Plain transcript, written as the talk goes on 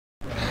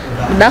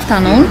Good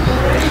afternoon.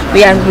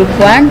 We are Group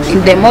 1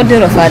 in the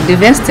module of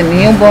Advanced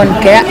Newborn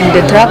Care in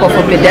the track of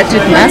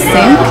Pediatric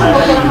Nursing.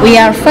 We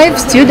are 5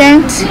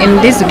 students in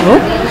this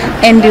group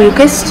and we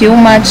request you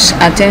much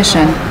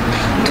attention.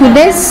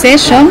 Today's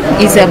session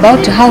is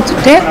about how to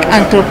take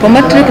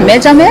anthropometric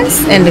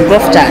measurements and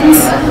growth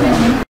charts.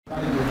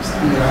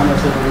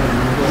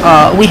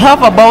 We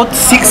have about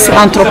 6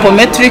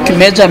 anthropometric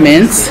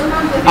measurements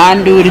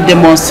and we will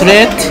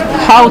demonstrate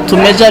how to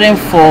measure them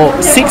for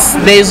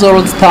 6 days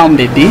old term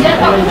baby.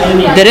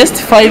 The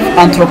rest 5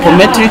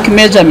 anthropometric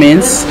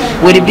measurements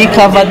will be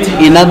covered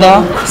in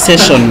other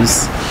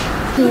sessions.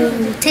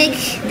 To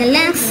take the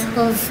length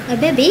of a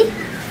baby,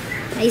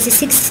 is a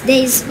 6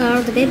 days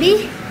old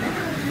baby,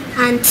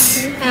 and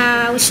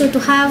we should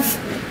have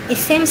a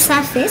firm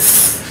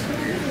surface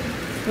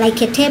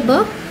like a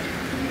table,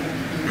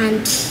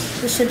 and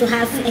we should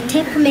have a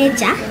tape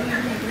measure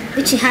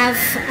which have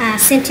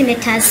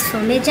centimeters for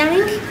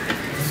measuring,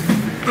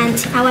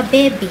 and our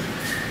baby.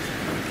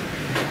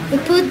 We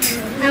put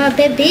our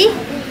baby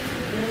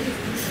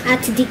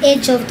at the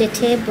edge of the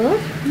table.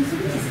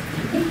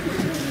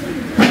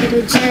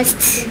 We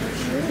just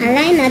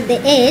align at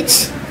the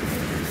edge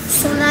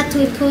so that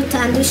we put,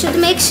 and we should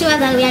make sure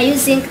that we are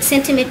using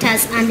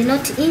centimeters and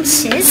not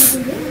inches,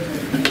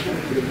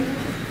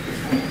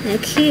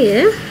 like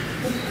here.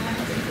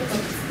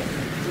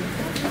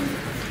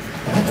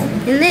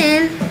 And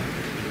then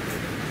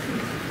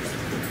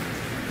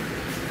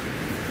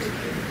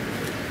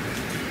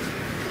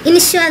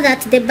ensure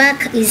that the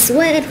back is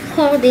well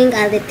holding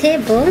at the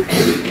table,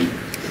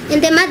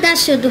 and the mother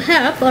should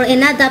help, or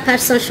another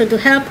person should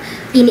help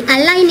in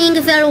aligning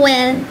very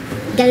well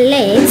the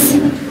legs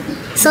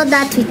so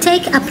that we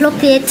take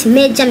appropriate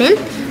measurement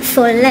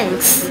for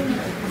length.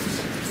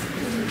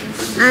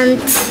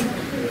 And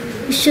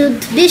we should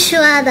be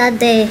sure that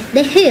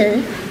the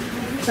heel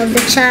of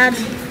the child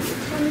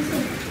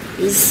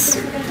is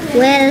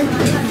well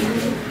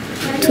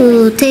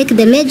to take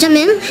the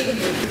measurement.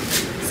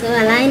 So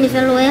align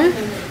very well.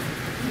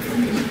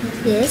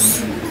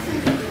 Yes.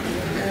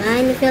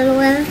 Align very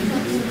well.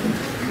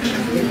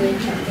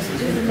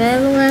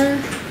 Very well.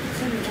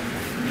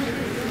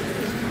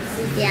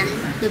 Yeah.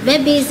 The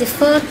baby is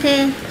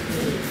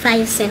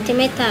 45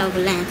 centimeters of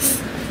length.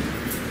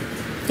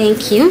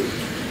 Thank you.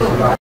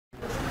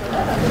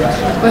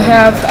 We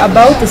have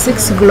about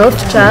 6 growth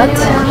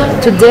charts.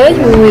 Today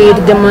we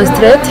will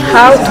demonstrate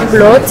how to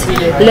plot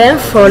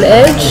length for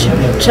age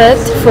chart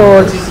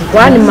for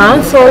 1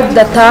 month old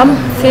term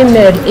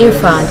female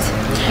infant.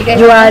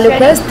 You are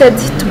requested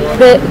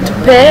to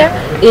pair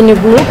in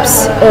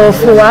groups of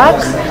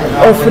work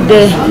of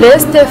the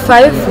last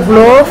 5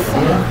 growth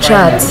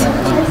charts.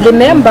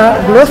 Remember,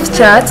 growth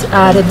charts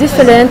are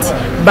different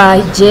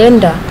by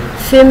gender,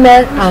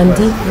 female and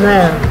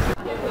male.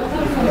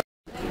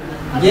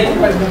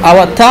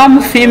 Our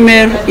term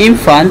female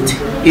infant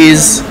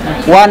is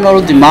 1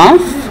 old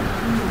month.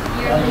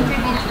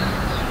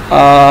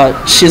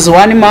 She's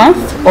 1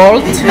 month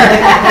old.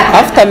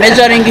 After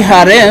measuring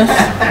her length,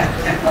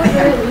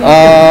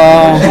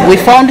 we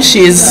found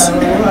she's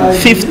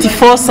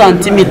 54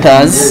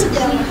 centimeters.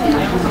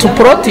 To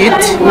plot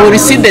it, we will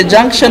see the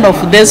junction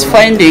of these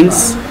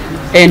findings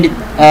and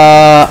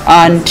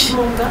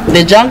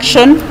the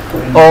junction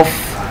of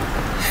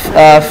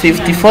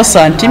 54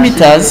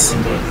 centimeters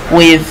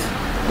with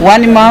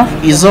 1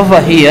 month is over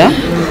here,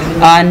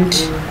 and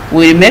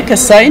we'll make a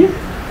sign.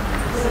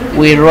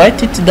 We'll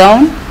write it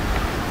down,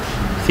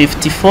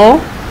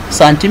 54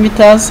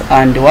 centimeters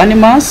and 1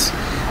 month.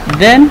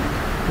 Then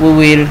we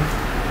will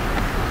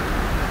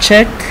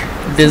check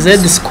the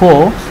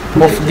Z-score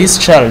of this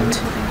child.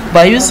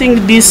 By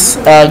using this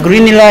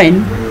green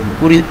line,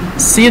 we'll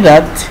see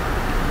that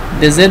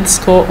the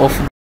Z-score of